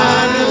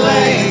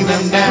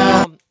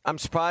I'm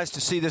surprised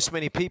to see this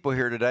many people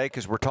here today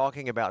because we're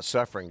talking about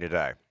suffering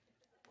today.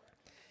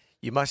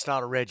 You must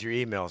not have read your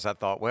emails. I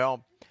thought,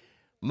 well,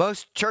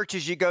 most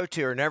churches you go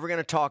to are never going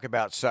to talk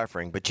about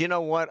suffering. But you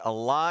know what? A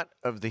lot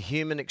of the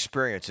human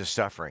experience is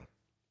suffering.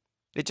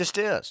 It just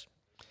is.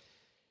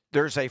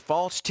 There's a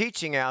false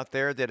teaching out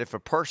there that if a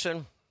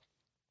person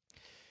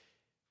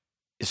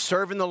is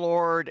serving the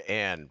Lord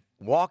and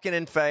walking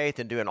in faith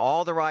and doing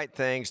all the right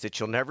things, that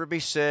you'll never be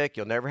sick,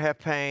 you'll never have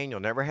pain, you'll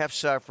never have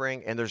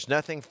suffering, and there's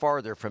nothing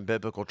farther from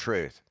biblical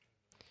truth.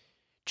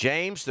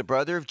 James, the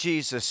brother of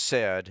Jesus,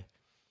 said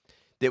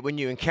that when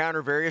you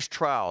encounter various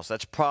trials,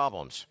 that's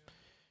problems,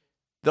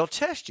 they'll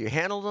test you.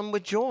 Handle them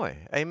with joy.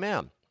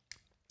 Amen.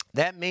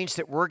 That means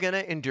that we're going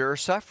to endure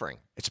suffering.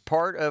 It's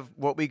part of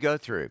what we go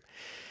through.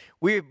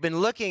 We've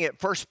been looking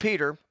at 1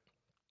 Peter,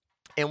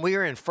 and we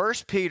are in 1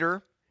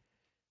 Peter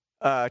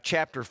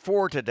chapter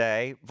 4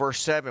 today,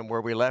 verse 7, where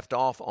we left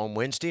off on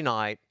Wednesday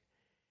night.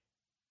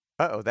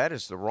 That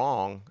is the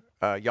wrong.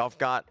 You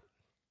got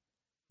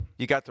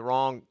the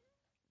wrong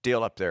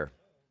deal up there.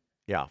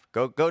 Yeah,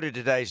 go to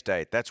today's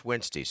date. That's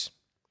Wednesday's.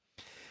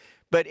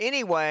 But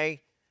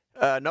anyway,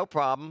 no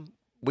problem.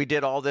 We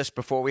did all this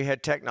before we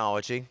had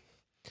technology.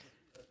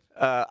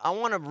 I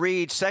want to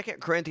read 2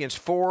 Corinthians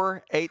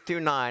 4, 8 through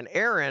 9.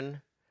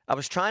 Aaron, I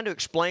was trying to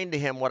explain to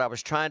him what I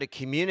was trying to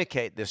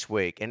communicate this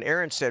week. And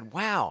Aaron said,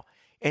 wow.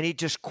 And he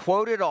just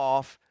quoted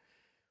off,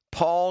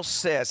 Paul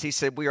says, he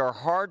said, we are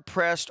hard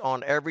pressed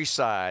on every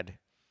side,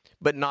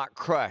 but not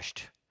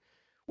crushed.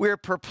 We are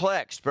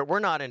perplexed, but we're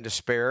not in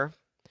despair.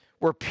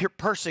 We're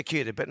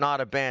persecuted, but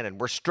not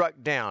abandoned. We're struck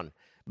down,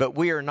 but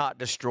we are not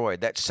destroyed.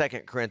 That's 2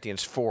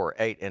 Corinthians 4,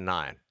 8, and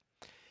 9.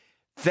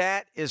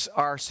 That is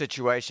our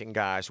situation,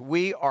 guys.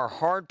 We are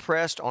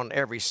hard-pressed on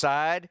every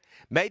side.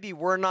 Maybe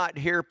we're not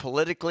here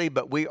politically,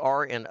 but we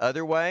are in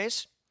other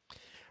ways.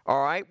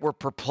 All right, we're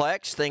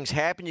perplexed. Things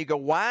happen. You go,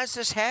 why is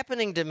this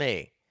happening to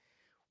me?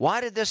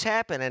 Why did this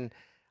happen? And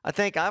I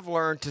think I've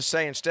learned to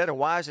say instead of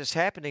why is this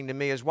happening to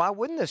me is why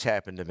wouldn't this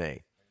happen to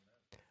me?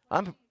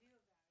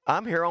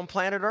 I'm here on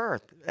planet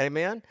Earth.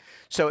 Amen?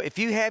 So if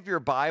you have your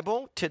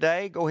Bible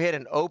today, go ahead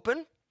and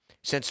open.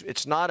 Since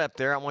it's not up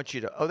there, I want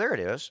you to, there it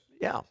is.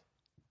 Yeah.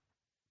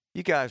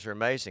 You guys are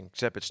amazing,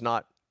 except it's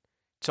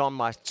on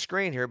my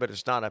screen here, but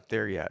it's not up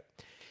there yet.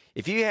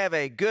 If you have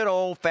a good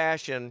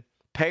old-fashioned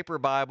paper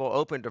Bible,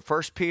 open to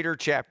 1 Peter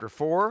chapter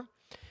 4,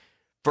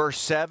 verse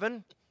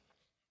 7,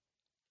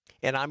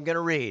 and I'm going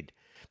to read.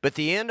 But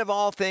the end of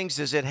all things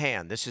is at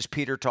hand. This is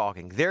Peter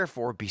talking.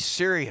 Therefore, be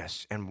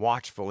serious and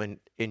watchful in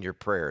your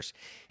prayers.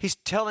 He's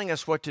telling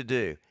us what to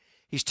do.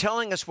 He's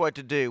telling us what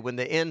to do when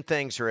the end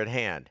things are at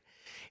hand.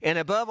 And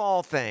above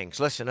all things,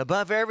 listen,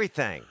 above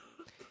everything,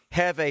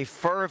 have a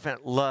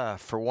fervent love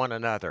for one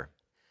another.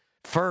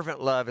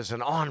 Fervent love is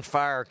an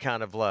on-fire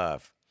kind of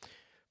love.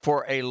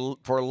 For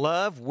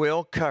love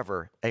will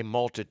cover a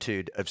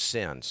multitude of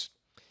sins.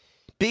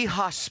 Be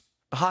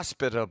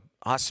hospitable.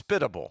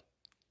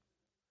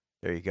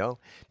 There you go.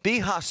 Be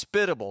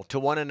hospitable to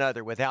one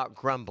another without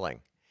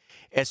grumbling.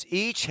 As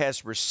each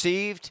has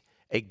received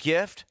a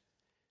gift,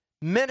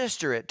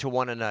 minister it to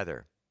one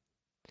another.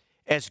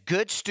 As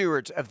good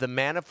stewards of the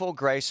manifold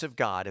grace of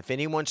God, if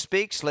anyone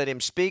speaks, let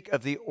him speak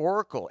of the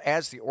oracle,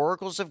 as the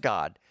oracles of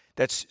God.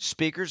 That's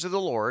speakers of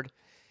the Lord.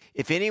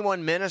 If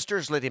anyone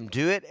ministers, let him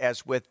do it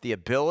as with the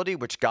ability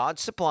which God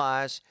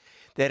supplies,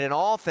 that in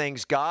all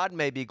things God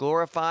may be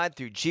glorified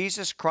through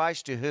Jesus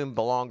Christ, to whom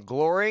belong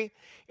glory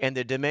and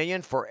the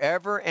dominion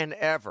forever and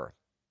ever.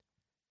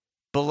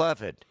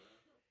 Beloved,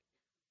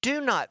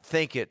 do not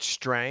think it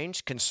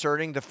strange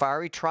concerning the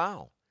fiery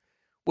trial,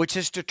 which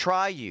is to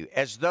try you,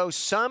 as though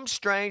some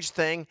strange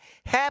thing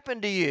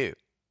happened to you.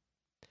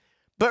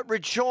 But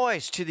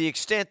rejoice to the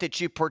extent that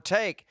you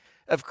partake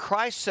of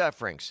Christ's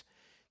sufferings,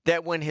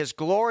 that when his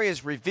glory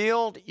is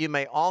revealed, you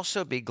may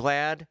also be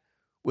glad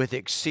with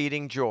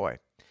exceeding joy.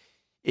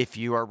 If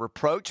you are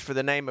reproached for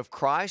the name of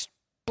Christ,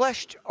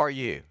 blessed are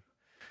you,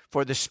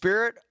 for the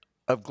Spirit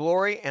of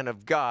glory and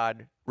of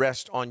God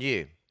rest on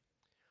you.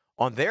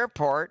 On their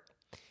part,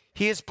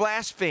 he is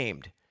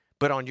blasphemed,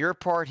 but on your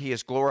part he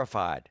is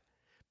glorified.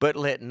 But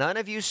let none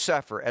of you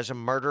suffer as a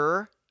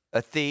murderer,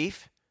 a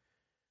thief,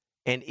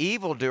 an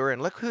evildoer,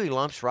 and look who he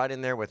lumps right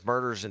in there with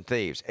murderers and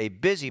thieves, a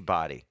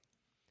busybody.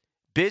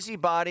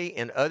 Busybody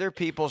in other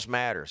people's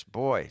matters.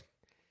 Boy,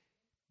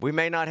 we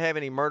may not have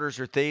any murderers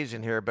or thieves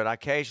in here, but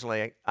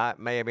occasionally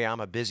maybe I'm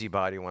a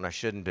busybody when I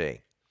shouldn't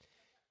be.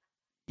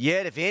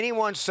 Yet if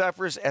anyone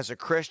suffers as a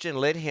Christian,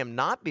 let him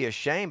not be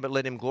ashamed, but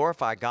let him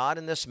glorify God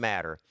in this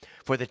matter.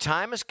 For the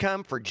time has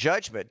come for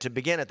judgment to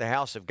begin at the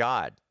house of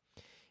God.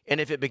 And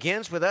if it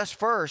begins with us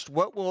first,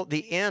 what will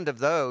be the end of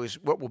those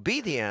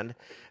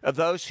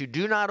who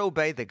do not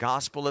obey the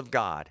gospel of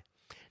God?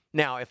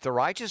 Now, if the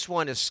righteous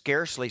one is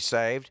scarcely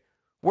saved,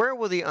 where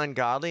will the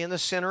ungodly and the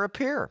sinner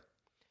appear?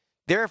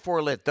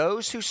 Therefore, let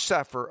those who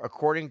suffer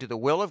according to the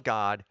will of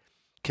God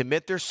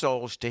commit their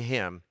souls to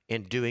him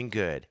in doing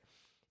good,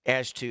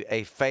 as to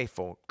a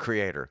faithful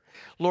Creator.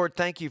 Lord,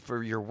 thank you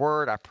for your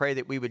word. I pray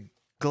that we would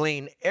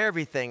glean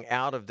everything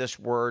out of this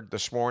word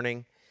this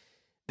morning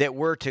that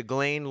we're to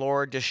glean,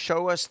 Lord. Just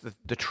show us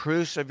the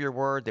truths of your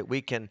word that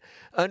we can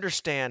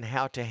understand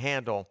how to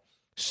handle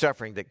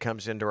suffering that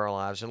comes into our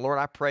lives. And Lord,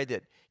 I pray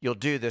that you'll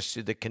do this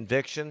through the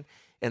conviction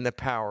and the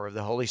power of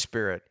the Holy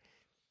Spirit.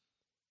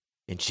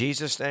 In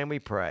Jesus' name we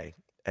pray.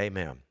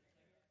 Amen.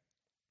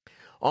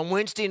 On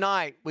Wednesday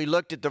night, we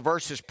looked at the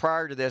verses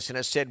prior to this, and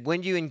it said,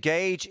 when you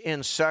engage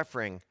in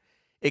suffering,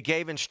 it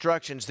gave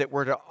instructions that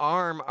we're to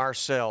arm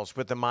ourselves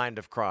with the mind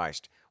of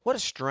Christ. What a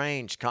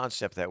strange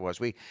concept that was.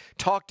 We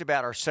talked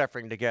about our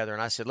suffering together,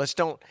 and I said, let's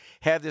don't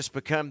have this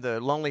become the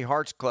Lonely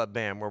Hearts Club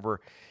band where we're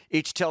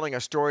each telling a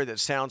story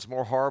that sounds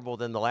more horrible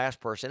than the last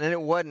person. And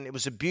it wasn't. It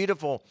was a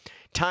beautiful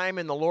time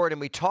in the Lord,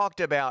 and we talked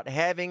about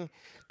having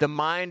the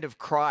mind of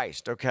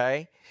Christ,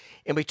 okay?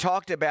 And we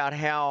talked about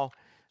how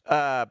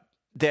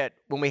that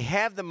when we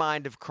have the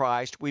mind of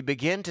Christ, we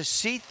begin to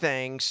see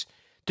things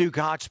through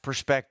God's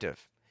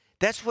perspective.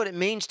 That's what it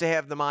means to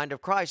have the mind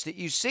of Christ, that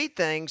you see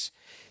things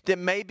that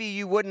maybe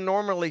you wouldn't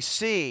normally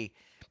see,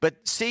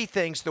 but see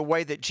things the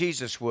way that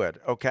Jesus would,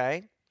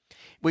 okay?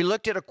 We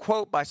looked at a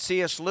quote by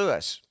C.S.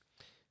 Lewis.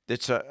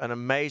 That's an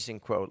amazing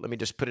quote. Let me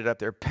just put it up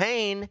there.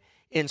 Pain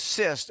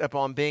insists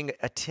upon being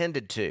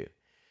attended to.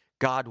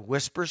 God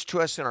whispers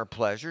to us in our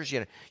pleasures. You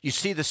know, you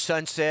see the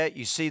sunset,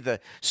 you see the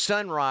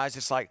sunrise.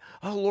 It's like,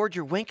 oh, Lord,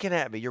 you're winking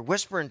at me. You're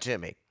whispering to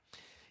me.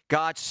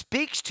 God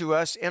speaks to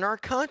us in our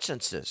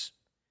consciences.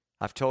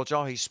 I've told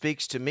y'all he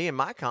speaks to me in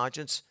my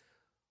conscience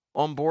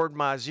on board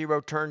my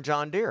zero-turn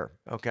John Deere,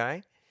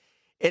 okay?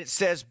 It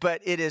says,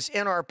 but it is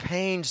in our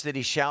pains that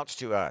he shouts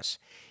to us.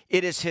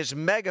 It is his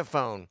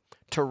megaphone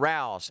to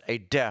rouse a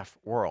deaf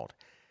world.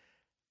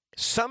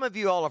 Some of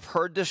you all have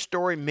heard this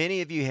story. Many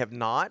of you have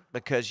not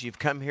because you've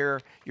come here.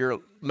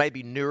 You're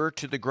maybe newer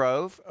to the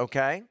Grove,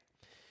 okay?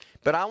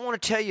 But I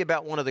want to tell you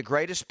about one of the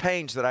greatest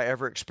pains that I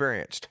ever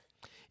experienced.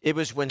 It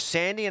was when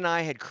Sandy and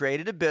I had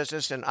created a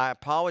business, and I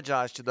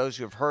apologize to those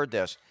who have heard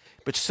this,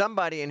 but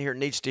somebody in here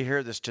needs to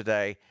hear this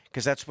today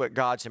because that's what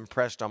God's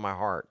impressed on my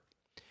heart.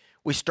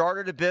 We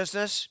started a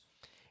business,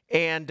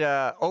 and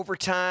over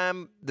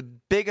time, the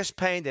biggest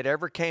pain that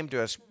ever came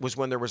to us was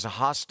when there was a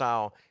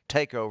hostile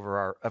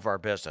takeover of our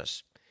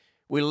business.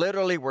 We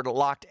literally were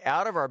locked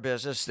out of our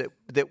business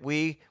that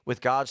we,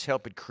 with God's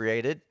help, had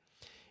created.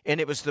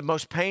 And it was the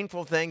most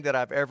painful thing that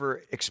I've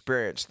ever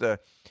experienced. The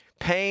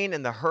pain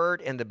and the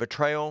hurt and the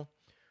betrayal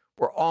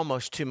were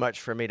almost too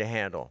much for me to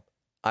handle.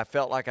 I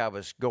felt like I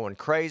was going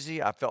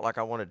crazy. I felt like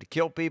I wanted to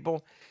kill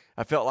people.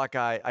 I felt like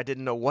I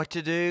didn't know what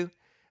to do.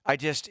 I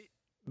just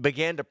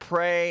began to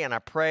pray, and I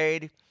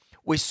prayed.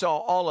 We saw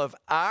all of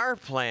our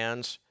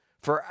plans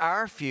for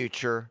our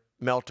future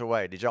melt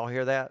away. Did y'all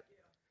hear that?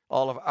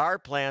 All of our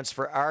plans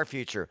for our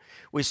future.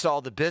 We saw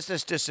the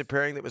business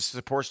disappearing that was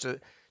supposed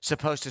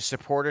to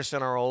support us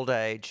in our old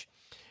age.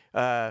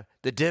 The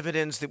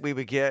dividends that we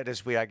would get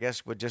as we, I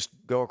guess, would just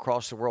go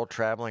across the world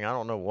traveling. I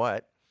don't know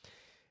what.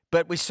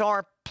 But we saw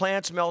our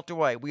plans melt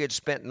away. We had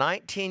spent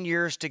 19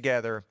 years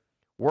together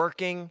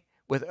working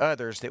with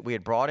others that we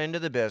had brought into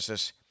the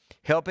business,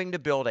 helping to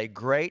build a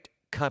great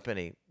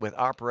company with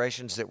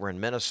operations that were in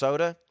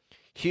Minnesota,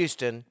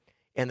 Houston,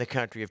 and the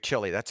country of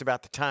Chile. That's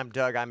about the time,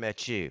 Doug, I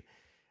met you.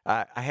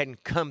 I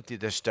hadn't come through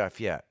this stuff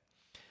yet.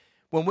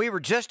 When we were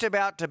just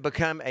about to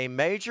become a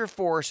major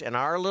force in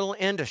our little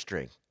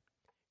industry,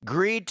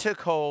 greed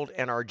took hold,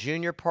 and our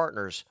junior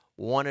partners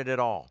wanted it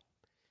all.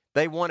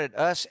 They wanted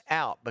us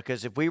out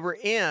because if we were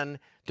in,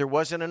 there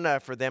wasn't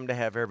enough for them to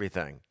have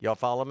everything. Y'all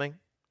follow me?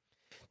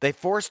 They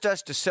forced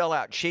us to sell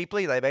out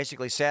cheaply. They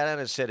basically sat down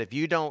and said, if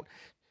you don't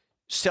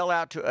sell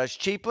out to us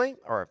cheaply,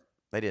 or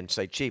they didn't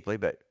say cheaply,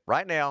 but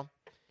right now,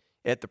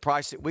 at the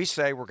price that we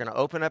say, we're going to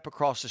open up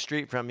across the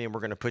street from you and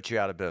we're going to put you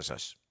out of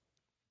business.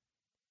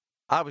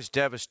 I was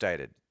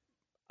devastated.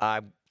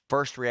 I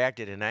first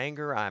reacted in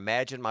anger. I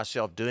imagined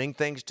myself doing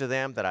things to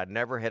them that I'd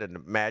never had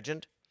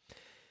imagined.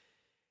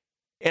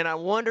 And I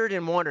wondered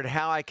and wondered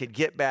how I could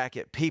get back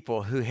at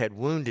people who had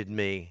wounded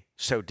me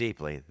so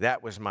deeply.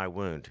 That was my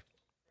wound.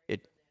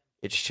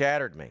 It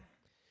shattered me.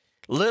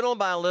 Little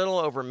by little,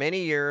 over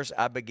many years,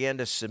 I began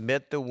to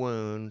submit the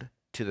wound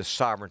to the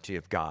sovereignty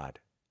of God.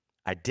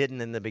 I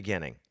didn't in the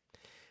beginning.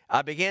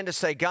 I began to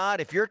say, God,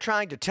 if you're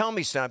trying to tell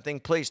me something,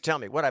 please tell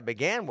me. What I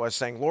began was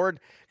saying, Lord,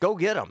 go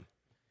get them.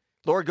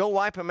 Lord, go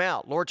wipe them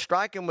out. Lord,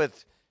 strike them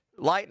with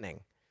lightning.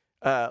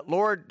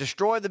 Lord,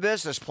 destroy the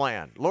business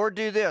plan. Lord,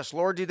 do this.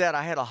 Lord, do that.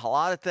 I had a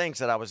lot of things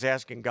that I was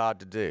asking God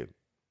to do.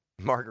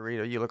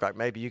 Margarita, you look like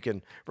maybe you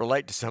can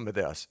relate to some of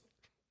this.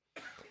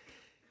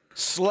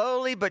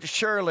 Slowly but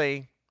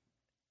surely,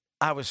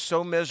 I was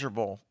so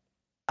miserable.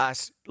 I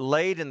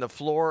laid in the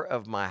floor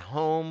of my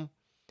home,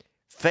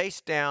 face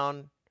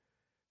down,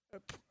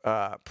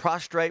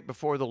 prostrate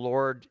before the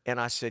Lord, and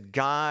I said,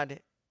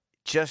 God,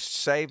 just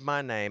save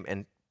my name,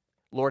 and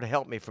Lord,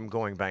 help me from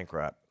going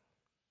bankrupt.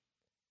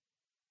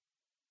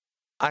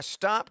 I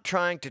stopped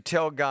trying to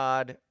tell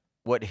God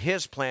what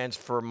his plans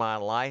for my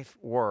life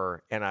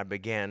were, and I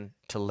began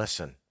to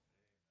listen.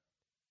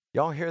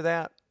 Y'all hear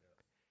that?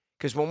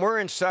 Because when we're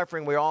in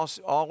suffering, we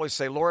always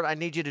say, Lord, I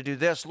need you to do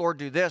this. Lord,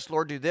 do this.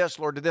 Lord, do this.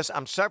 Lord, do this.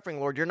 I'm suffering,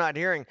 Lord. You're not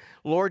hearing.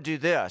 Lord, do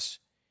this.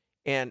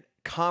 And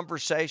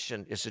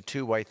conversation is a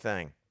two-way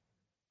thing.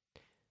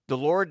 The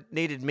Lord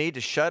needed me to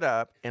shut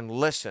up and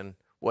listen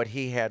what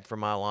he had for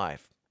my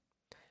life.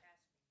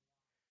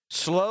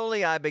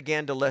 Slowly, I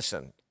began to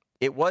listen.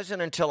 It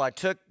wasn't until I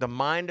took the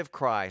mind of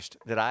Christ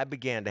that I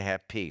began to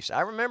have peace.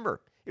 I remember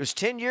it was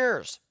 10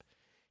 years.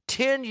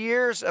 10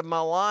 years of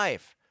my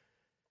life.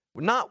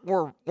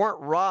 Weren't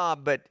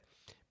robbed, but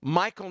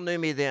Michael knew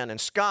me then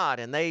and Scott,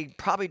 and they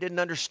probably didn't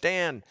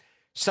understand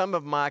some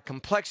of my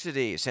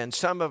complexities and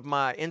some of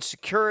my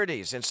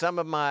insecurities and some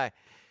of my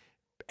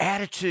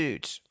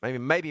attitudes.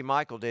 Maybe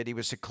Michael did. He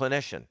was a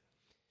clinician.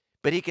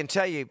 But he can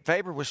tell you,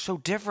 Faber was so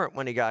different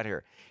when he got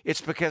here. It's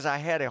because I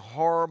had a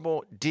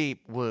horrible,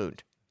 deep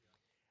wound.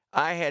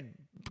 I had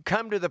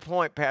come to the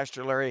point,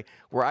 Pastor Larry,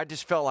 where I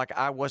just felt like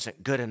I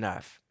wasn't good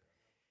enough.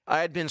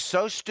 I had been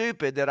so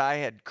stupid that I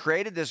had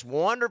created this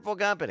wonderful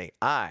company,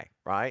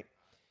 right?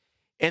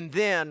 And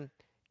then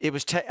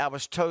I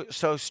was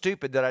so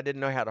stupid that I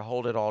didn't know how to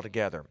hold it all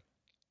together.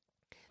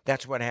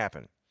 That's what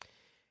happened.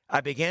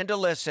 I began to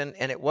listen,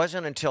 and it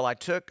wasn't until I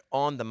took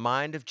on the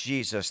mind of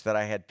Jesus that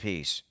I had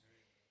peace.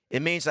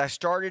 It means I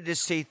started to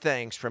see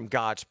things from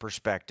God's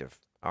perspective,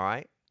 all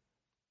right?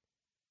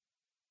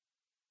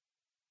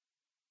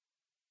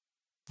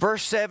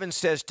 Verse 7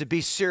 says to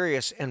be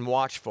serious and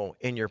watchful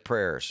in your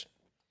prayers.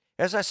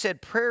 As I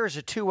said, prayer is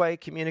a two-way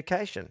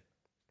communication.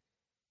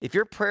 If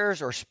your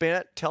prayers are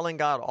spent telling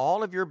God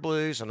all of your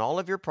blues and all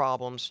of your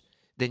problems,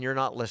 then you're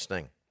not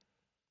listening.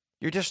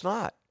 You're just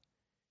not.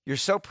 You're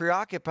so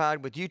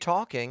preoccupied with you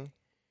talking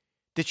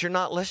that you're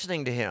not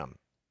listening to him.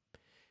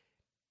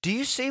 Do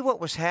you see what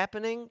was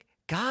happening?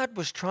 God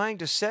was trying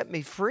to set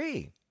me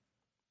free.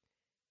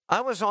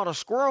 I was on a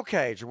squirrel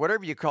cage or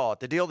whatever you call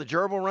it, the deal the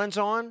gerbil runs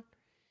on.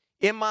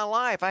 In my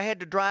life, I had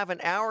to drive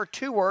an hour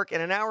to work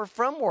and an hour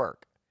from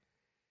work.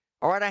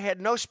 All right, I had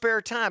no spare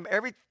time.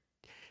 Every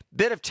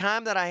bit of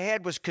time that I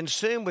had was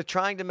consumed with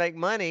trying to make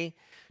money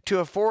to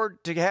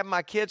afford to have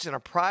my kids in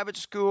a private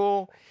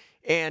school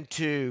and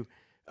to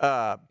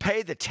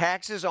pay the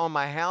taxes on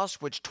my house,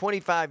 which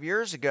 25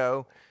 years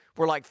ago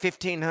were like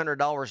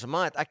 $1,500 a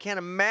month. I can't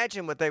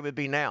imagine what they would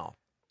be now.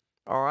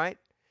 All right?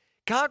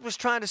 God was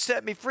trying to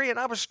set me free, and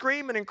I was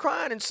screaming and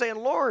crying and saying,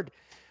 Lord,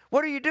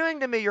 what are you doing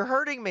to me? You're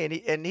hurting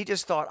me. And he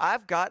just thought,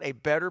 I've got a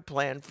better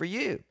plan for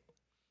you.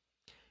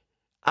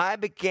 I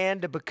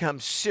began to become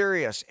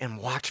serious and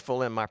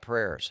watchful in my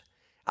prayers.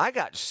 I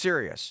got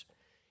serious.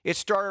 It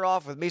started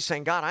off with me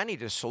saying, God, I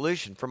need a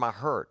solution for my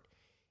hurt.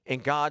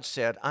 And God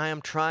said, I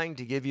am trying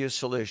to give you a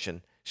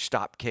solution.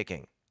 Stop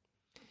kicking.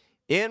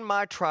 In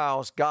my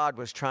trials, God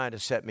was trying to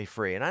set me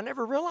free. And I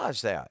never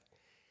realized that.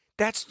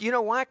 You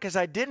know why? Because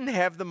I didn't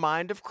have the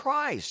mind of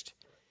Christ.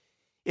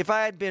 If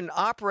I had been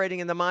operating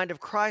in the mind of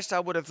Christ,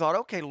 I would have thought,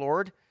 okay,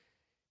 Lord,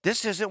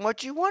 this isn't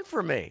what you want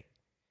for me.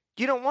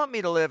 You don't want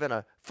me to live in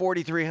a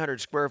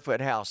 4,300 square foot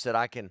house that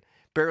I can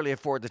barely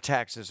afford the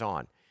taxes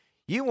on.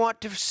 You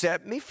want to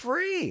set me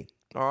free,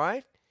 all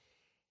right?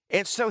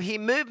 And so he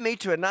moved me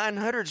to a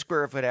 900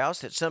 square foot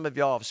house that some of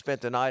y'all have spent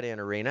the night in,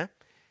 Arena,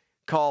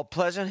 called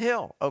Pleasant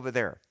Hill over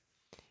there.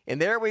 And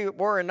there we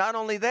were, and not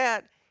only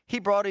that, he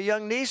brought a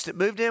young niece that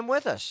moved in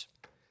with us.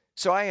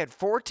 So I had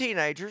 4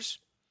 teenagers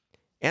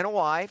and a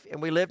wife,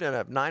 and we lived in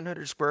a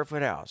 900 square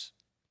foot house.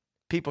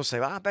 People say,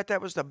 well, I bet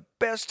that was the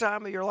best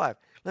time of your life.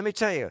 Let me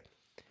tell you,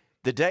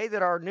 the day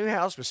that our new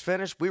house was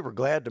finished, we were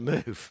glad to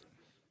move.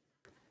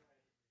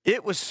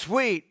 It was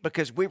sweet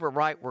because we were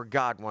right where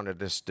God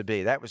wanted us to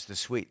be. That was the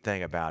sweet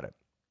thing about it.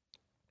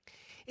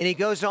 And he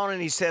goes on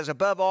and he says,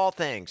 above all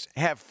things,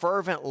 have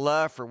fervent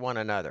love for one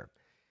another.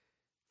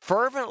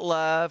 Fervent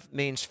love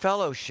means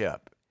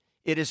fellowship.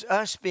 It is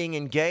us being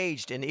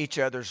engaged in each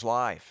other's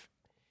life.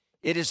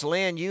 It is,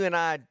 Lynn, you and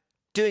I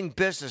doing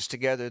business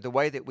together the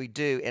way that we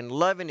do and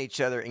loving each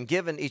other and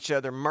giving each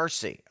other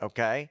mercy,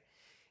 okay?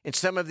 And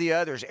some of the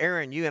others,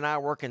 Aaron, you and I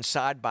working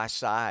side by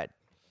side.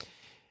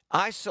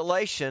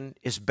 Isolation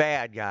is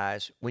bad,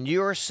 guys. When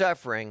you are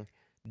suffering,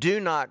 do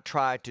not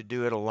try to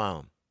do it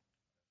alone.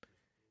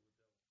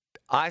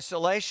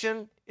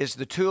 Isolation is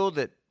the tool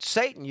that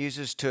Satan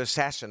uses to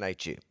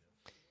assassinate you.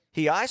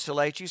 He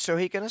isolates you so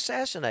he can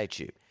assassinate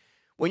you.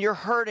 When you're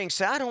hurting,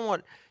 say, I don't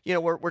want,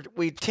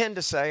 we tend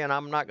to say, and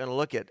I'm not going to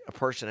look at a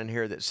person in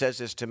here that says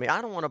this to me, I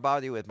don't want to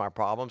bother you with my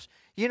problems.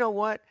 You know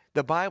what?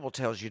 The Bible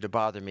tells you to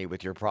bother me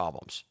with your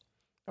problems.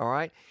 All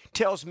right?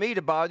 Tells me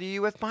to bother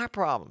you with my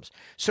problems.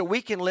 So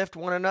we can lift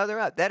one another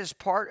up. That is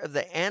part of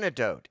the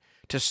antidote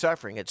to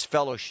suffering. It's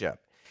fellowship.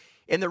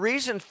 And the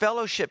reason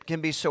fellowship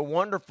can be so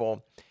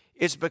wonderful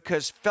is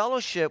because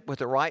fellowship with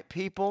the right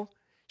people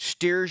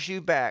steers you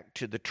back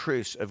to the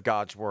truths of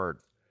God's Word.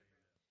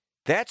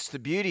 That's the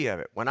beauty of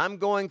it. When I'm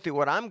going through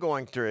what I'm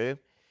going through,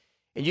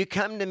 and you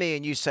come to me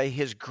and you say,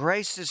 His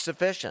grace is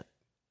sufficient,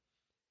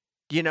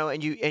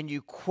 and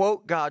you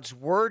quote God's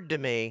Word to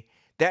me,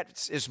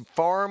 that is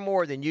far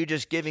more than you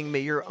just giving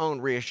me your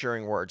own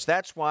reassuring words.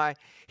 That's why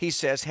he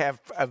says, have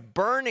a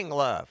burning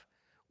love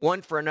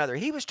one for another.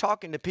 He was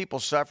talking to people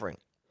suffering.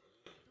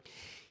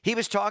 He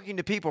was talking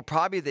to people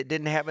probably that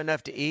didn't have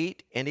enough to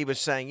eat, and he was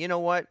saying, you know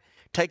what?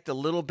 Take the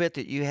little bit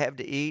that you have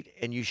to eat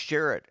and you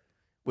share it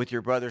with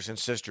your brothers and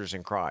sisters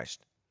in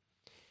Christ.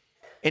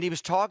 And he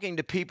was talking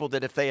to people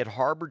that if they had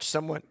harbored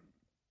someone,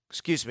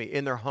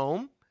 in their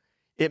home,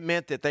 it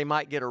meant that they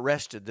might get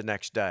arrested the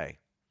next day.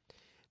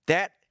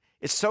 That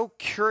it's so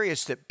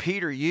curious that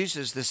Peter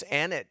uses this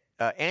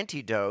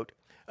antidote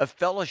of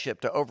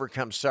fellowship to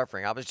overcome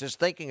suffering. I was just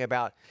thinking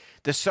about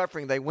the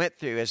suffering they went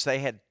through as they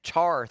had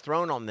tar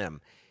thrown on them,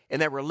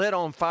 and they were lit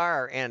on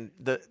fire, and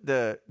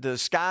the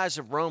skies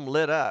of Rome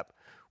lit up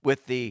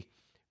with the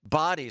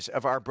bodies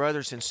of our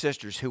brothers and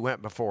sisters who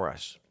went before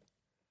us.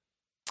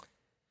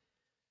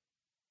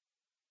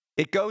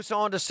 It goes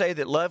on to say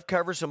that love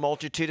covers a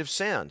multitude of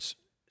sins.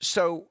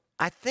 So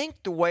I think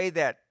the way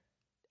that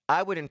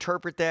I would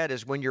interpret that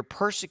is when you're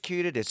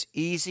persecuted, it's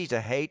easy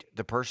to hate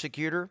the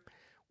persecutor.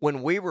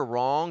 When we were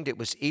wronged, it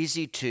was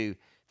easy to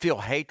feel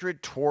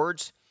hatred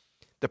towards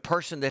the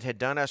person that had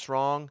done us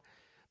wrong.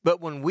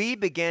 But when we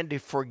began to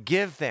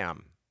forgive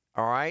them,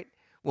 all right,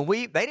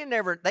 they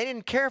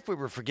didn't care if we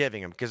were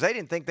forgiving them because they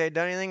didn't think they had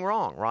done anything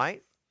wrong,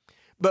 right?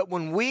 But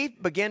when we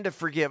begin to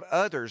forgive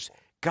others,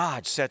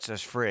 God sets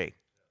us free.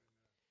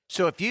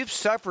 So if you've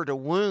suffered a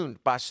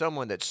wound by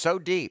someone that's so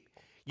deep,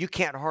 you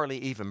can't hardly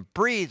even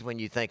breathe when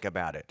you think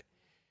about it,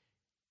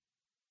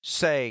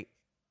 say,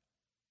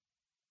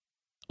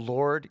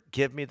 Lord,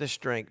 give me the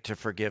strength to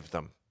forgive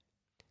them.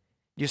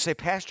 You say,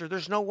 Pastor,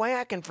 there's no way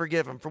I can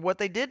forgive them for what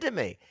they did to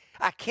me.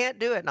 I can't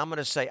do it. And I'm going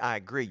to say, I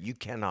agree, you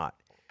cannot.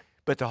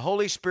 But the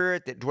Holy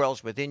Spirit that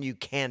dwells within you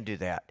can do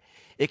that.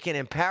 It can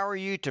empower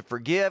you to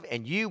forgive,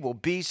 and you will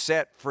be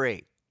set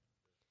free.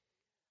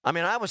 I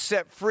mean, I was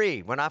set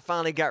free when I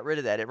finally got rid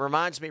of that. It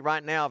reminds me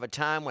right now of a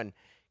time when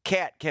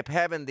Kat kept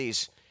having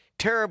these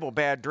terrible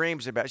bad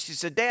dreams about it. She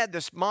said, Dad,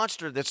 this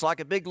monster that's like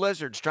a big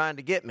lizard's trying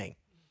to get me.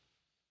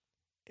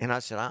 And I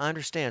said, I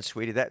understand,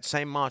 sweetie. That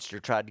same monster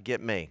tried to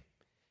get me.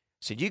 I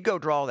said, you go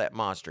draw that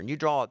monster, and you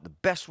draw it the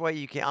best way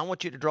you can. I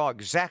want you to draw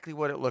exactly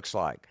what it looks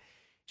like.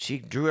 She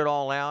drew it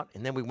all out,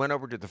 and then we went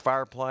over to the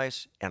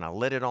fireplace, and I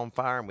lit it on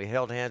fire, and we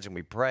held hands, and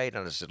we prayed.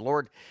 And I said,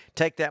 Lord,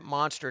 take that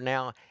monster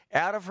now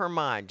out of her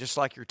mind, just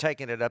like you're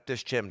taking it up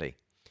this chimney.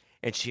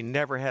 And she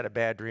never had a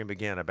bad dream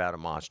again about a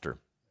monster.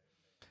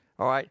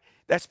 All right?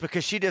 That's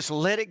because she just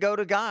let it go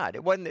to God.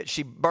 It wasn't that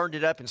she burned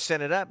it up and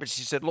sent it up, but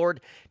she said,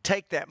 Lord,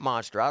 take that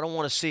monster. I don't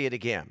want to see it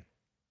again.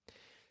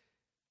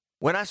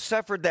 When I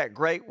suffered that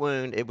great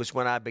wound, it was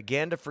when I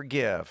began to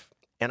forgive.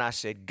 And I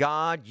said,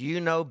 God, you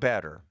know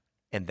better.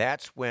 And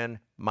that's when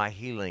my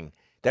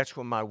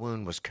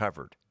wound was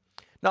covered.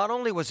 Not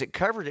only was it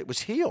covered, it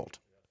was healed.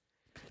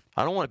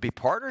 I don't want to be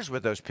partners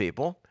with those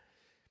people,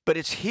 but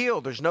it's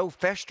healed. There's no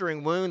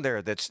festering wound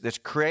there that's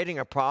creating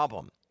a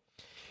problem.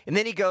 And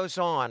then he goes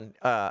on,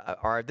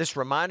 this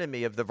reminded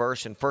me of the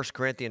verse in 1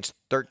 Corinthians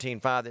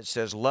 13:5 that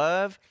says,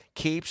 love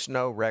keeps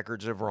no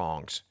records of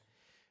wrongs.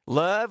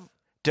 Love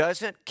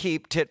doesn't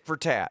keep tit for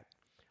tat.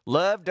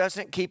 Love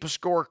doesn't keep a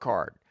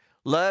scorecard.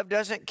 Love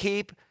doesn't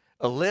keep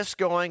a list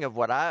going of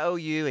what I owe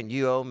you and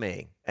you owe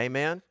me.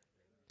 Amen?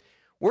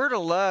 We're to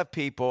love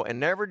people, and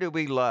never do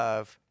we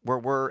love where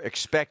we're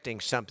expecting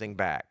something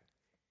back.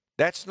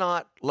 That's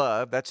not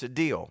love. That's a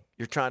deal.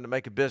 You're trying to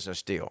make a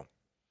business deal.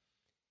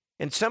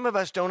 And some of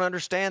us don't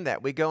understand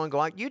that. We go and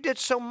go, you did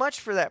so much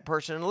for that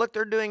person, and look,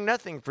 they're doing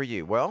nothing for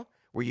you. Well,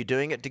 were you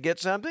doing it to get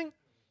something?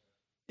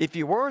 If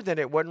you were, then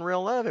it wasn't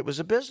real love. It was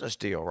a business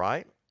deal,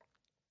 right?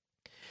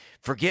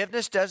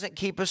 Forgiveness doesn't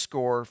keep a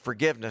score.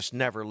 Forgiveness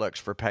never looks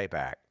for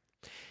payback.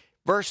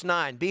 Verse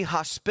 9, be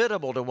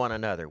hospitable to one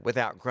another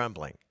without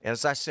grumbling.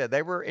 As I said,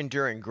 they were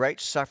enduring great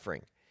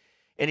suffering.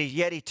 And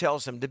yet he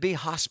tells them to be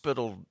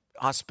hospitable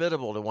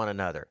to one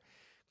another.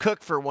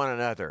 Cook for one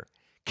another.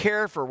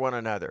 Care for one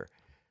another.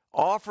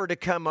 Offer to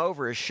come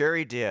over as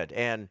Sherry did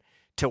and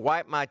to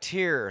wipe my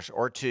tears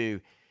or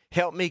to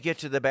help me get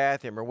to the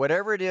bathroom or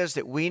whatever it is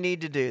that we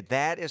need to do.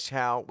 That is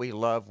how we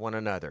love one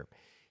another.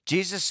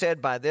 Jesus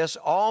said, by this,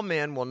 all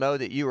men will know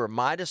that you are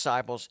my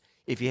disciples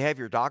if you have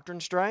your doctrine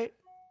straight.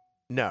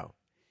 No.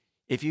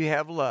 If you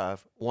have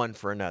love one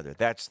for another,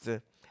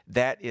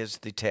 that is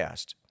the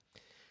test.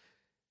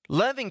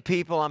 Loving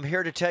people, I'm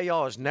here to tell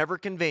y'all, is never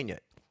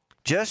convenient.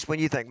 Just when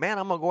you think, man,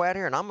 I'm going to go out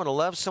here and I'm going to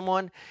love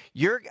someone,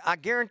 I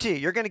guarantee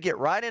you're going to get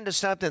right into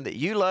something that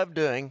you love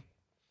doing,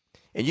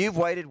 and you've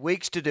waited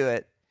weeks to do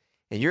it,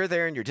 and you're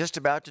there and you're just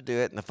about to do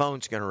it, and the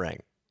phone's going to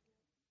ring,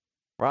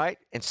 right?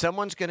 And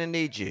someone's going to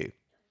need you,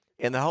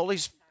 and the Holy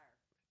Spirit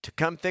to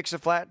come fix a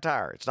flat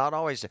tire. It's not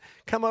always to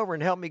come over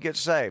and help me get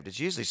saved. It's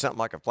usually something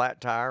like a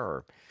flat tire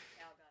or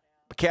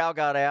a cow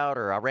got out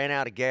or I ran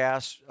out of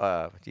gas.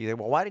 You think,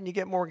 well, why didn't you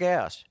get more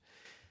gas?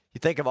 You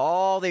think of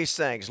all these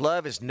things.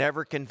 Love is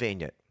never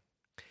convenient.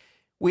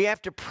 We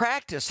have to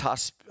practice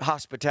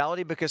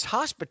hospitality because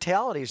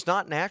hospitality is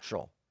not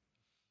natural.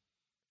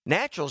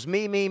 Natural is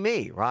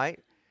me, right?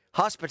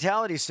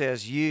 Hospitality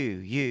says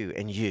you,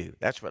 and you.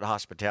 That's what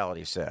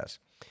hospitality says.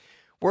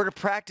 We're to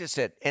practice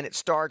it, and it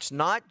starts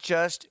not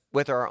just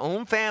with our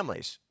own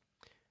families,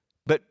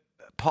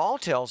 Paul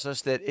tells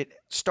us that it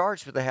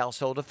starts with the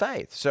household of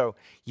faith. So,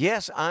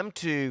 yes, I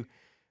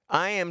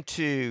am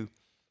to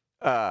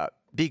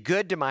be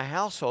good to my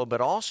household,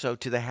 but also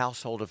to the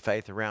household of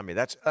faith around me.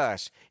 That's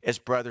us as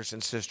brothers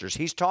and sisters.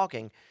 He's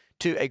talking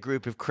to a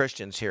group of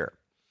Christians here.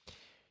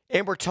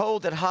 And we're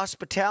told that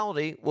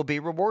hospitality will be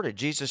rewarded.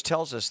 Jesus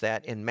tells us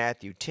that in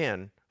Matthew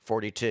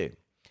 10:42.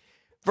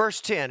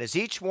 Verse 10, as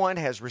each one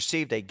has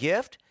received a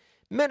gift,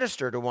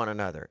 minister to one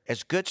another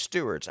as good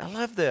stewards. I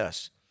love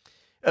this.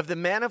 Of the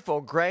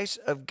manifold grace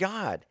of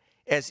God.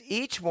 As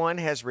each one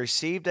has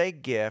received a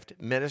gift,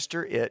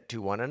 minister it to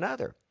one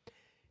another.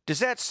 Does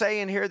that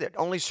say in here that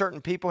only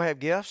certain people have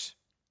gifts?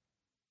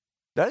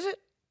 Does it?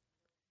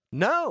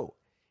 No.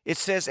 It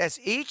says, as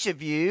each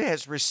of you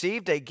has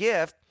received a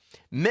gift,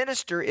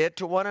 minister it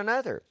to one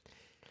another.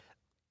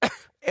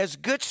 As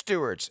good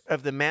stewards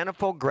of the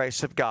manifold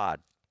grace of God.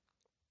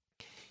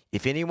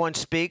 If anyone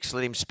speaks,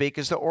 let him speak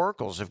as the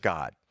oracles of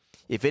God.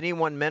 If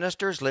anyone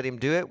ministers, let him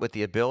do it with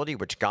the ability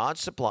which God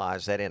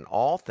supplies, that in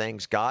all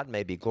things God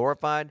may be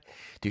glorified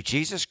through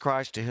Jesus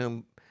Christ, to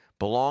whom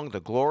belong the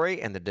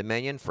glory and the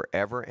dominion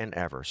forever and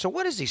ever. So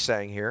what is he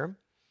saying here?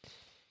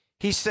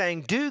 He's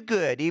saying, do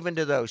good even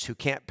to those who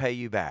can't pay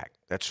you back.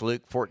 That's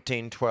Luke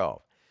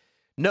 14:12.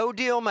 No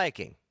deal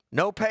making,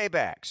 no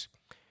paybacks.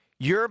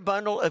 Your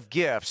bundle of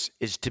gifts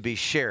is to be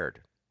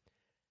shared.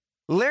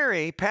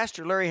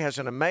 Pastor Larry has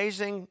an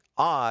amazing,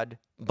 odd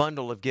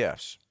bundle of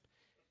gifts.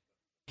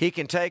 He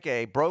can take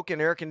a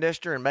broken air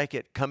conditioner and make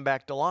it come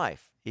back to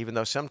life, even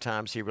though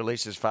sometimes he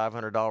releases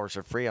 $500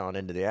 of Freon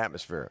into the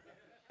atmosphere.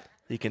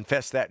 He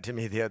confessed that to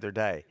me the other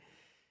day.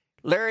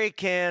 Larry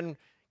can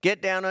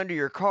get down under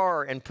your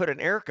car and put an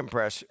air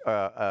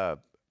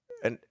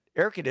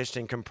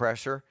conditioning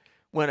compressor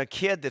when a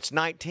kid that's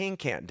 19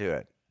 can't do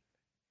it.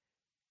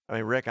 I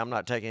mean, Rick, I'm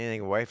not taking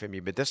anything away from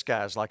you, but this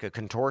guy is like a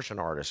contortion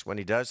artist when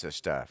he does this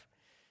stuff.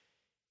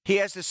 He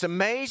has this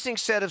amazing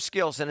set of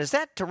skills. And is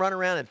that to run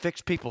around and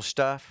fix people's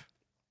stuff?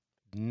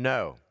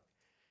 No.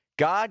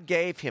 God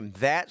gave him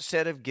that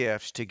set of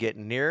gifts to get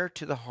near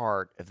to the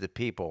heart of the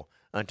people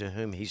unto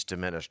whom he's to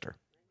minister.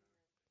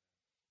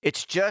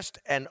 It's just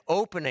an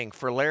opening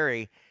for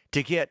Larry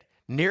to get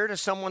near to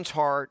someone's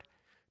heart,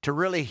 to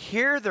really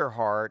hear their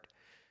heart,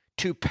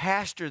 to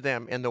pastor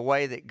them in the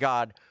way that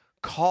God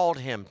called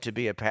him to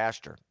be a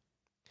pastor.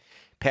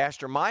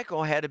 Pastor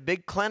Michael had a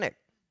big clinic.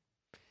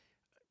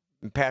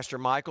 Pastor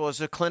Michael is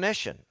a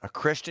clinician, a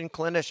Christian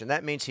clinician.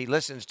 That means he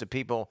listens to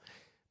people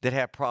that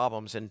have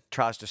problems and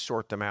tries to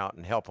sort them out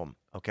and help them,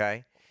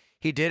 okay?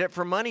 He did it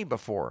for money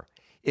before.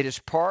 It is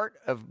part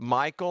of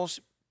Michael's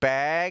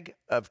bag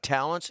of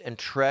talents and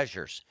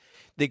treasures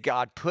that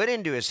God put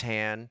into his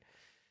hand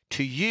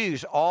to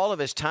use all of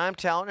his time,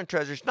 talent, and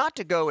treasures, not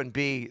to go and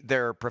be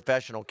their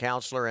professional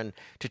counselor and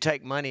to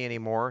take money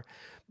anymore,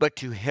 but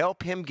to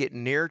help him get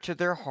near to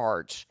their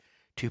hearts,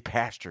 to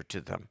pastor to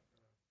them.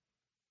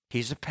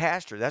 He's a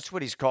pastor. That's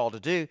what he's called to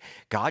do.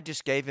 God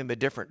just gave him a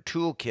different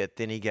toolkit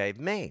than he gave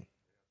me.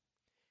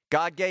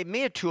 God gave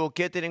me a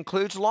toolkit that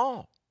includes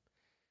law.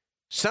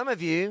 Some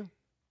of you,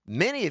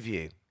 many of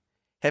you,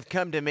 have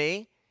come to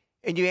me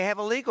and you have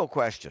a legal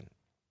question.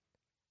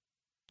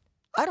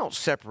 I don't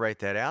separate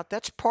that out.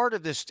 That's part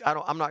of this.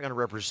 I'm not going to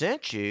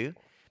represent you,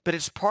 but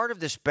it's part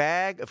of this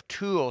bag of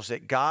tools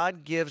that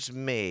God gives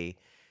me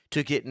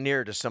to get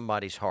near to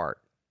somebody's heart,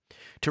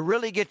 to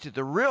really get to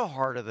the real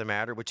heart of the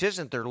matter, which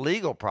isn't their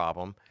legal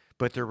problem,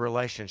 but their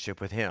relationship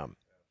with him.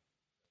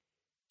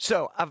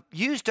 So I've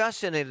used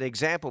us in an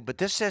example, but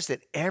this says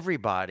that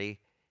everybody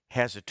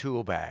has a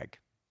tool bag.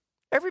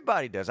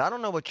 Everybody does. I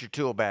don't know what your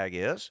tool bag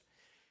is.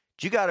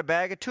 But you got a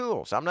bag of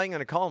tools. I'm not even going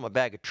to call them a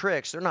bag of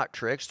tricks. They're not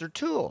tricks. They're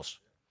tools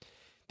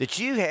that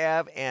you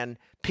have. And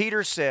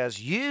Peter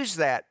says, use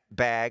that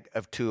bag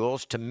of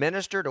tools to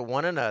minister to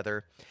one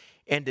another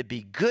and to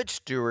be good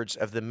stewards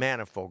of the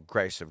manifold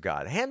grace of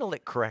God. Handle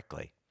it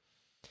correctly.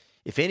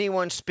 If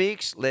anyone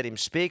speaks, let him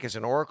speak as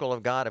an oracle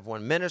of God. If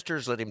one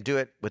ministers, let him do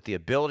it with the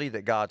ability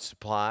that God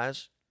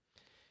supplies,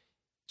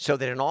 so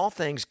that in all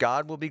things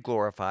God will be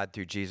glorified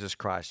through Jesus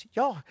Christ.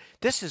 Y'all,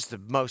 this is the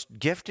most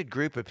gifted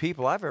group of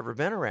people I've ever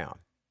been around.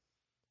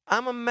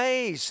 I'm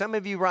amazed. Some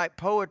of you write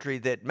poetry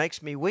that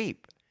makes me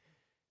weep,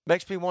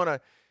 makes me want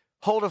to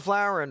hold a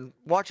flower and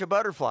watch a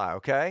butterfly,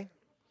 okay?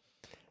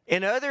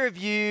 And other of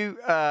you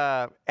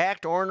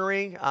act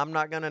ornery. I'm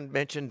not going to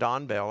mention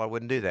Don Bell. I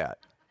wouldn't do that.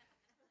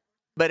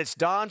 But it's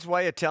Don's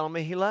way of telling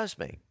me he loves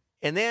me.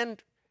 And then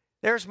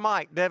there's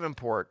Mike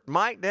Davenport.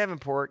 Mike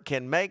Davenport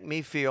can make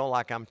me feel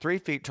like I'm 3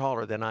 feet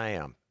taller than I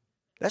am.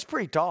 That's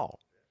pretty tall.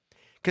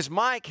 Because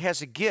Mike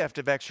has a gift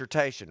of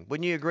exhortation.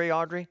 Wouldn't you agree,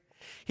 Audrey?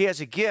 He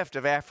has a gift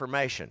of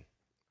affirmation.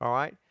 All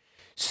right?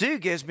 Sue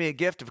gives me a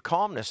gift of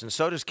calmness, and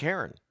so does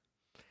Karen.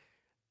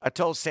 I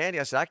told Sandy,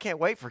 I said, I can't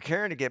wait for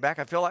Karen to get back.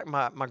 I feel like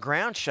my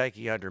ground's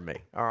shaky under me,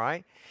 all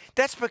right?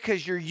 That's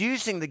because you're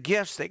using the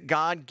gifts that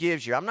God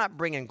gives you. I'm not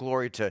bringing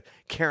glory to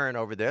Karen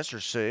over this or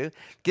Sue.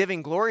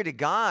 Giving glory to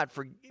God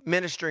for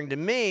ministering to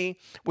me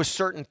with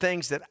certain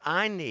things that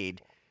I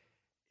need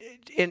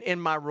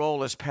in my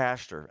role as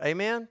pastor.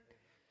 Amen?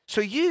 So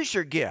use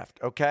your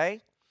gift,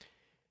 okay?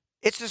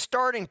 It's a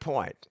starting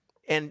point.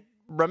 And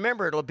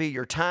remember, it'll be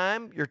your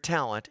time, your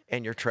talent,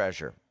 and your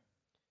treasure.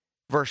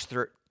 Verse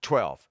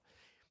 12.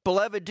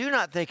 Beloved, do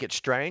not think it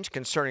strange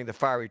concerning the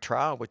fiery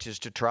trial which is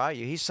to try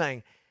you. He's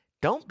saying,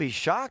 don't be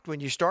shocked when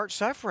you start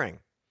suffering,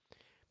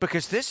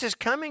 because this is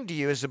coming to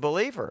you as a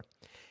believer,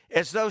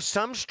 as though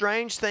some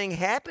strange thing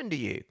happened to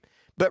you.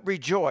 But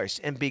rejoice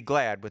and be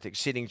glad with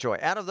exceeding joy.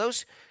 Out of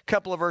those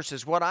couple of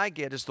verses, what I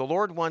get is the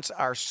Lord wants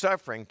our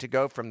suffering to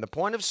go from the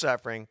point of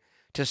suffering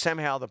to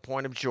somehow the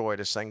point of joy,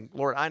 to saying,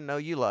 Lord, I know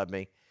you love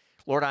me.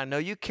 Lord, I know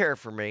you care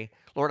for me.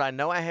 Lord, I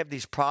know I have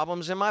these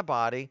problems in my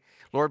body.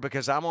 Lord,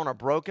 because I'm on a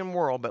broken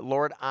world, but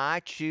Lord,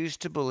 I choose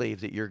to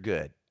believe that you're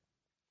good.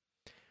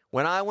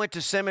 When I went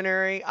to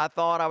seminary, I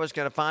thought I was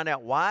going to find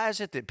out, why is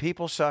it that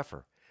people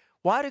suffer?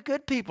 Why do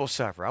good people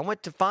suffer? I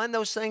went to find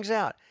those things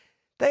out.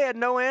 They had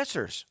no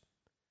answers.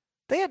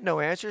 They had no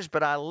answers,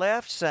 but I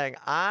left saying,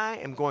 I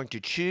am going to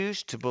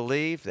choose to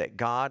believe that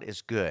God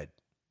is good.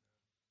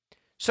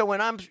 So when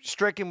I'm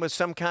stricken with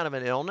some kind of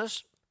an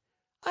illness,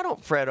 I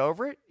don't fret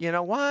over it. You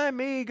know, why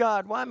me,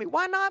 God? Why me?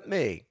 Why not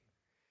me?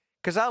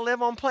 Because I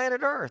live on planet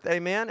Earth,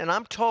 amen? And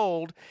I'm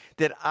told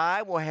that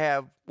I will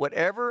have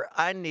whatever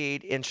I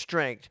need in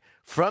strength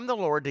from the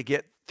Lord to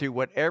get through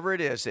whatever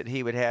it is that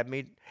he would have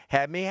me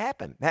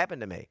happen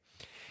to me.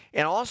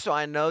 And also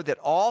I know that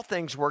all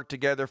things work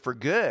together for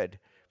good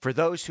for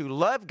those who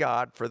love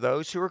God, for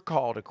those who are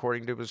called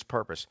according to his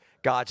purpose.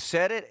 God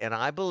said it, and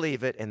I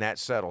believe it, and that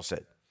settles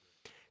it.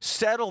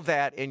 Settle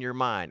that in your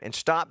mind and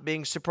stop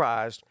being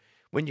surprised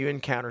when you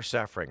encounter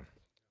suffering.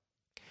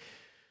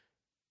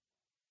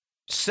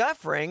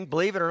 Suffering,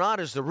 believe it or not,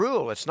 is the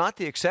rule. It's not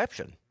the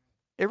exception.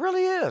 It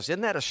really is.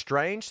 Isn't that a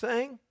strange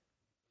thing?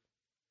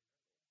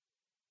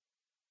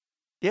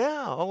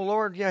 Yeah, oh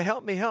Lord, yeah,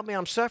 help me,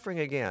 I'm suffering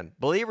again.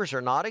 Believers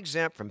are not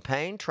exempt from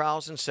pain,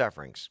 trials, and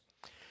sufferings.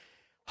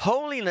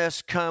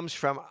 Holiness comes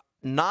from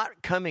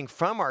not coming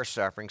from our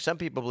suffering. Some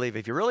people believe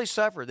if you really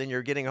suffer, then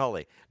you're getting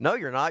holy. No,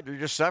 you're not. You're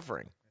just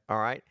suffering, all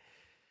right?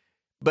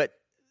 But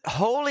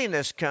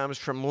holiness comes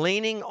from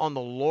leaning on the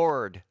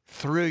Lord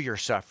through your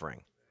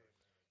suffering.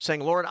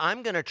 Saying, Lord,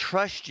 I'm going to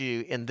trust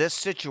you in this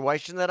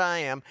situation that I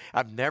am.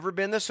 I've never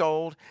been this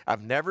old.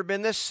 I've never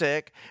been this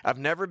sick. I've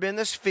never been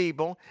this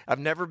feeble. I've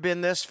never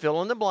been this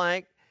fill in the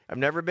blank. I've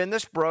never been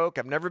this broke.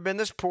 I've never been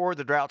this poor.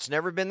 The drought's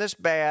never been this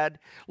bad.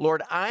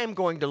 Lord, I am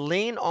going to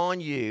lean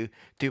on you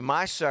through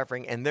my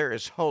suffering, and there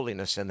is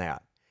holiness in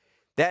that.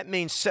 That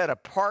means set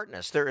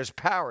apartness. There is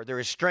power. There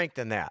is strength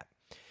in that.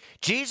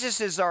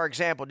 Jesus is our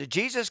example. Did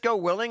Jesus go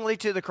willingly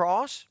to the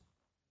cross?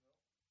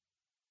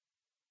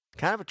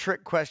 Kind of a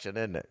trick question,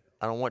 isn't it?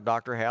 I don't want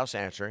Dr. House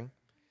answering.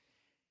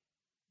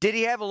 Did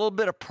he have a little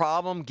bit of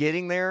problem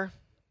getting there?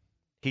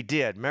 He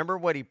did. Remember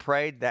what he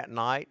prayed that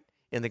night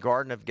in the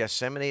Garden of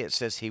Gethsemane? It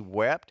says he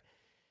wept.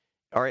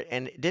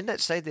 And didn't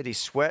it say that he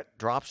sweat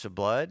drops of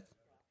blood?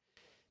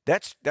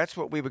 That's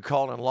what we would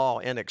call in law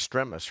in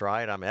extremis,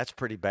 right? I mean, that's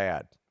pretty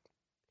bad.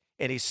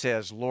 And he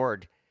says,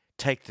 Lord,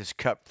 take this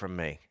cup from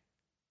me.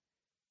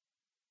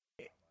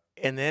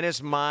 And then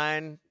his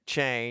mind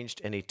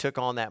changed, and he took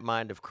on that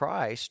mind of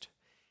Christ,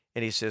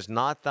 and he says,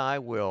 not thy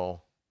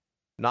will,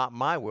 not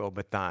my will,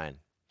 but thine.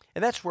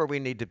 And that's where we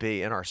need to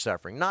be in our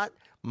suffering. Not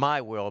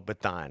my will,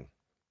 but thine.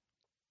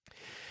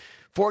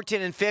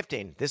 14 and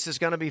 15. This is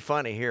going to be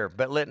funny here.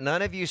 But let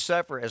none of you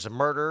suffer as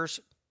murderers.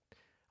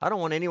 I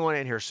don't want anyone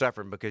in here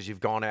suffering because you've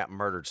gone out and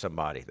murdered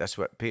somebody. That's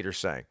what Peter's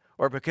saying.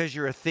 Or because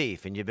you're a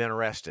thief and you've been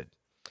arrested.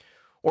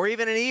 Or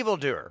even an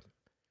evildoer.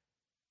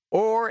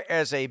 Or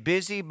as a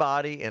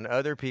busybody in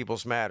other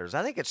people's matters.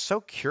 I think it's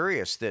so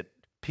curious that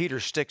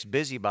Peter sticks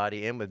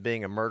busybody in with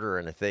being a murderer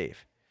and a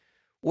thief.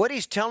 What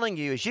he's telling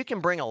you is you can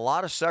bring a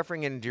lot of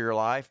suffering into your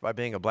life by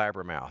being a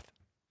blabbermouth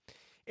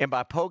and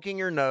by poking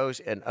your nose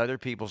in other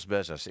people's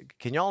business.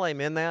 Can y'all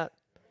amen that?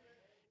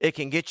 It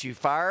can get you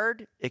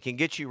fired. It can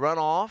get you run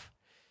off.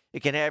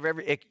 It can have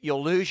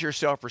you'll lose your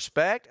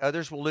self-respect.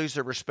 Others will lose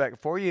their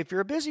respect for you if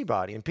you're a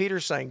busybody. And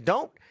Peter's saying,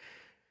 don't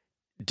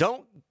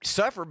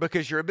suffer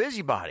because you're a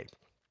busybody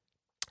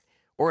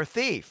or a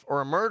thief or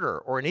a murderer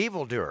or an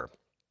evildoer.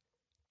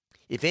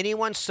 If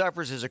anyone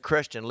suffers as a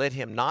Christian, let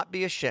him not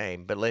be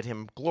ashamed, but let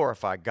him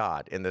glorify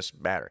God in this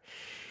matter.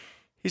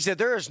 He said,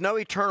 there is no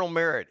eternal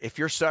merit if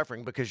you're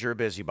suffering because you're a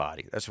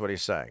busybody. That's what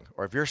he's saying.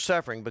 Or if you're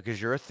suffering because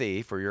you're a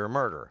thief or you're a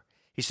murderer.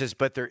 He says,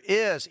 but there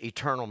is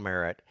eternal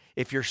merit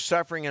if you're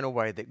suffering in a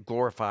way that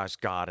glorifies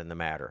God in the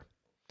matter.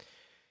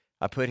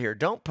 I put here,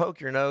 don't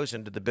poke your nose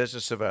into the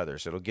business of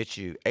others. It'll get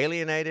you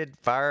alienated,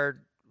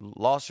 fired,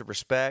 loss of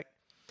respect.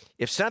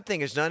 If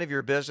something is none of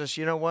your business,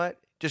 you know what?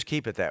 Just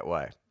keep it that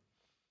way.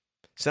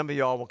 Some of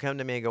y'all will come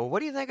to me and go, what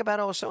do you think about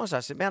old so-and-so?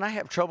 I said, man, I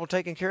have trouble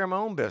taking care of my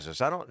own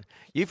business.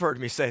 You've heard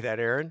me say that,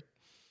 Aaron.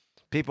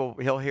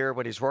 He'll hear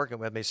when he's working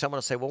with me. Someone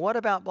will say, well, what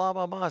about blah,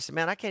 blah, blah? I said,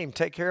 man, I can't even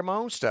take care of my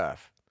own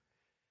stuff.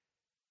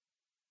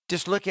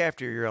 Just look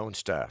after your own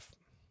stuff.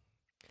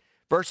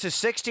 Verses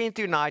 16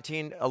 through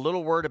 19, a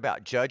little word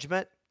about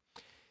judgment.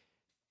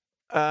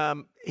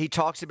 he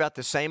talks about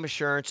the same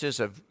assurances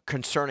of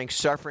concerning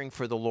suffering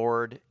for the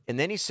Lord. And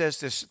then he says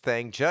this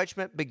thing,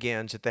 judgment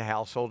begins at the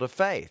household of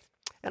faith.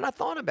 And I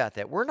thought about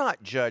that. We're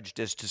not judged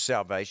as to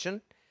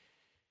salvation.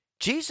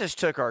 Jesus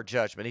took our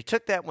judgment. He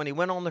took that when he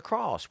went on the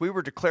cross. We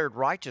were declared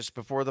righteous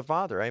before the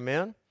Father.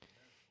 Amen?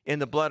 In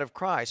the blood of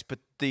Christ. But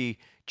the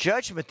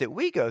judgment that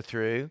we go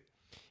through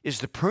is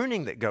the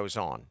pruning that goes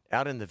on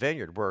out in the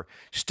vineyard where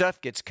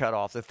stuff gets cut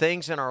off, the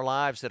things in our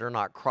lives that are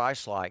not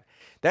Christ-like.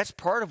 That's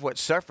part of what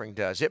suffering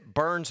does. It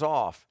burns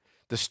off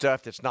the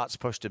stuff that's not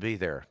supposed to be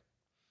there.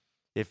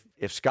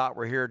 If Scott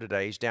were here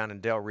today, he's down in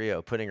Del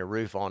Rio putting a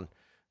roof on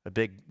a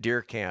big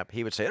deer camp,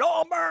 he would say, it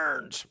all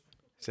burns.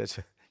 Says,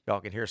 y'all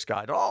can hear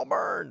Scott, it all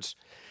burns.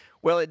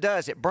 Well, it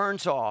does. It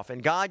burns off.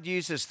 And God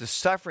uses the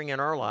suffering in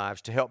our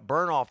lives to help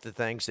burn off the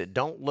things that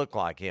don't look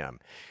like him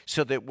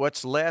so that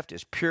what's left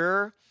is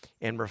pure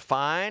and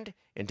refined.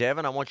 And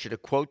Devin, I want you to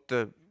quote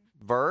the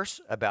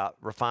verse about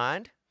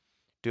refined.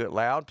 Do it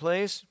loud,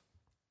 please.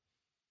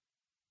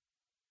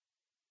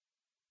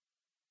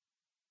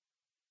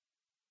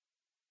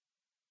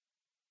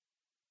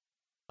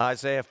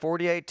 Isaiah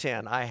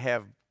 48:10, I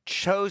have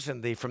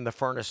chosen thee from the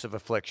furnace of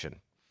affliction.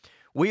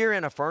 We are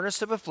in a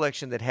furnace of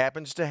affliction that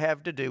happens to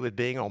have to do with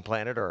being on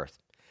planet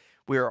Earth.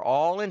 We are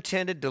all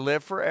intended to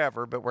live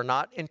forever, but we're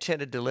not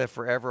intended to live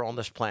forever on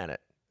this planet.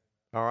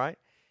 All right?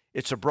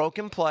 It's a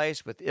broken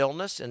place with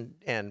illness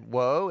and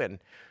woe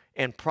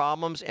and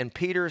problems. And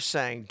Peter is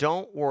saying,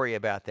 don't worry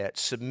about that.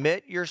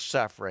 Submit your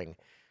suffering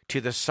to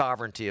the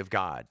sovereignty of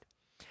God.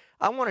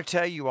 I want to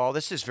tell you all,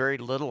 this is very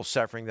little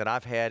suffering that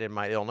I've had in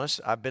my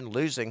illness. I've been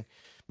losing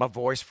my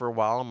voice for a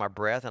while and my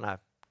breath, and I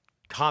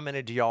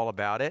commented to y'all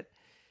about it.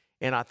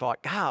 And I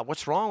thought, God,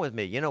 what's wrong with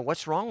me?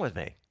 What's wrong with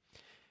me?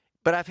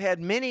 But I've had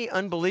many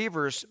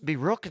unbelievers be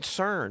real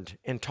concerned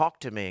and talk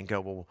to me and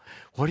go, well,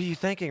 what are you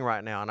thinking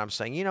right now? And I'm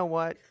saying, you know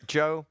what,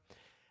 Joe?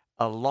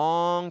 A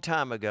long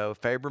time ago,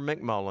 Faber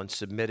McMullen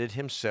submitted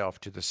himself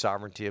to the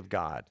sovereignty of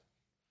God.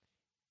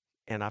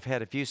 And I've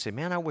had a few say,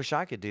 man, I wish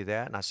I could do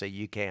that. And I say,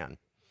 you can.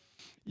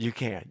 You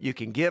can. You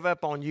can give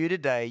up on you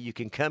today. You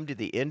can come to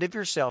the end of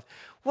yourself.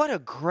 What a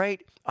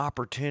great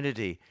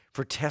opportunity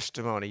for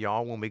testimony,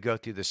 y'all, when we go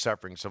through the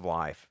sufferings of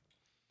life.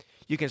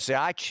 You can say,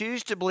 I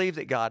choose to believe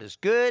that God is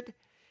good,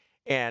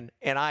 and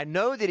I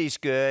know that he's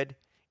good,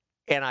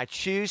 and I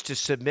choose to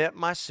submit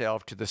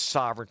myself to the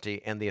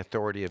sovereignty and the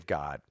authority of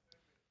God.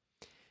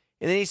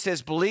 And then he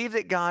says, believe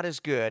that God is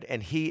good,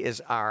 and he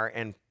is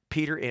and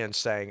Peter ends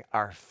saying,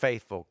 our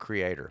faithful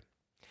creator.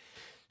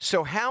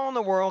 So how in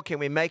the world can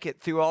we make it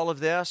through all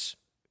of this?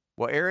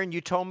 Well, Aaron, you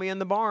told me in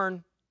the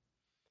barn.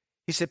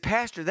 He said,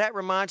 Pastor, that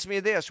reminds me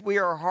of this. We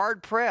are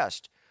hard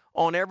pressed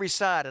on every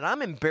side. And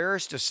I'm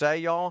embarrassed to say,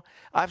 y'all,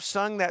 I've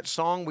sung that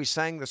song we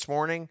sang this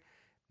morning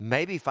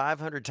maybe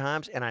 500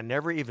 times, and I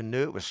never even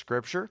knew it was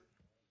Scripture.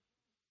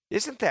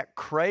 Isn't that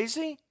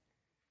crazy?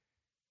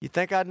 You'd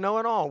think I'd know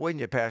it all,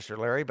 wouldn't you, Pastor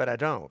Larry? But I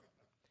don't.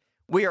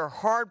 We are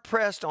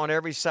hard-pressed on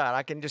every side.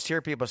 I can just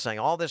hear people saying,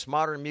 all this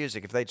modern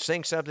music, if they'd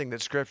sing something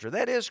that's Scripture,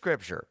 that is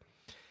Scripture.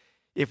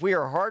 If we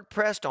are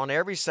hard-pressed on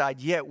every side,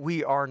 yet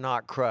we are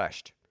not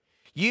crushed.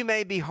 You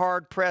may be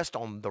hard-pressed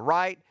on the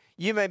right.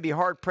 You may be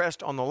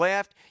hard-pressed on the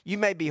left. You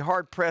may be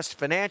hard-pressed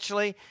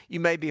financially. You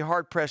may be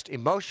hard-pressed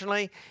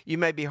emotionally. You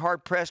may be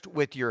hard-pressed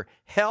with your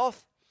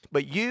health,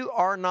 but you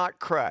are not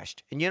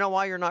crushed. And you know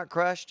why you're not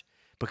crushed?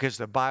 Because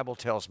the Bible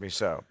tells me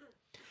so.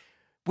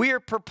 We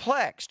are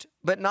perplexed,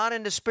 but not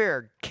in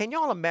despair. Can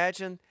y'all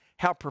imagine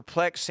how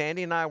perplexed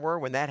Sandy and I were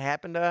when that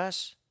happened to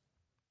us?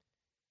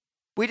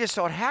 We just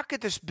thought, how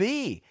could this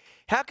be?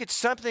 How could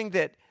something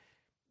that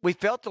we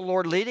felt the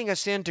Lord leading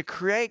us in to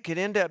create could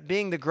end up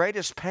being the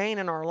greatest pain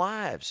in our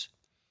lives?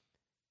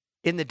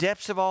 In the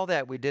depths of all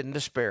that, we didn't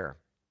despair.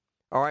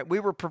 All right,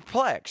 we were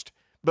perplexed,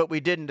 but we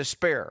didn't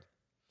despair.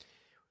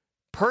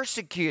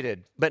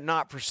 Persecuted, but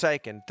not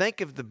forsaken.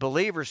 Think of the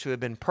believers who have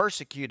been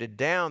persecuted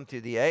down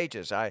through the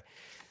ages. I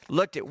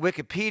looked at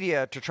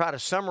Wikipedia to try to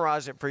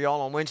summarize it for y'all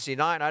on Wednesday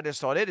night, and I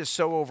just thought it is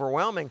so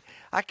overwhelming.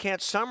 I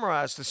can't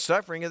summarize the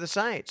suffering of the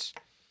saints.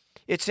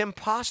 It's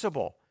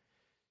impossible.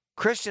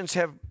 Christians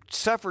have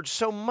suffered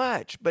so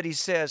much, but he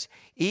says,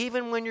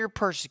 even when you're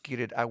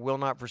persecuted, I will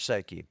not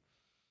forsake you.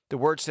 The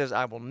word says,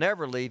 I will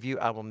never leave you.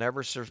 I will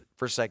never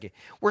forsake you.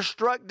 We're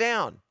struck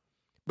down,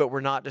 but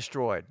we're not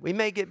destroyed. We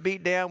may get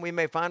beat down. We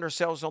may find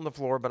ourselves on the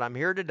floor, but I'm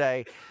here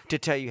today to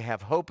tell you,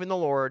 have hope in the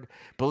Lord,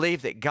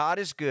 believe that God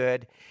is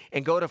good,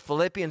 and go to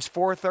Philippians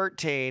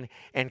 4:13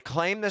 and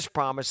claim this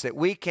promise that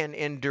we can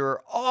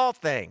endure all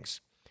things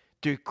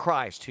through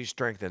Christ who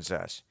strengthens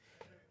us.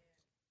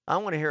 I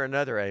want to hear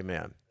another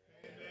amen.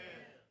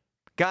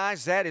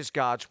 Guys, that is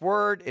God's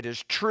word. It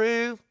is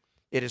true.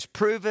 It is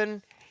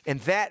proven. And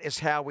that is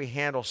how we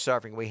handle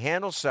suffering. We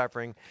handle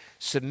suffering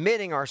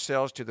submitting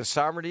ourselves to the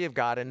sovereignty of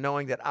God and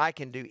knowing that I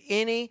can do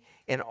any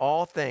and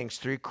all things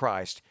through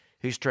Christ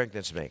who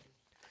strengthens me.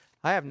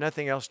 I have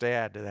nothing else to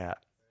add to that.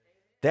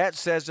 That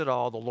says it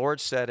all. The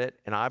Lord said it,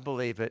 and I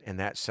believe it, and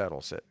that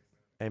settles it.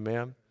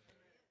 Amen.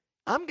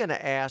 I'm going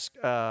to ask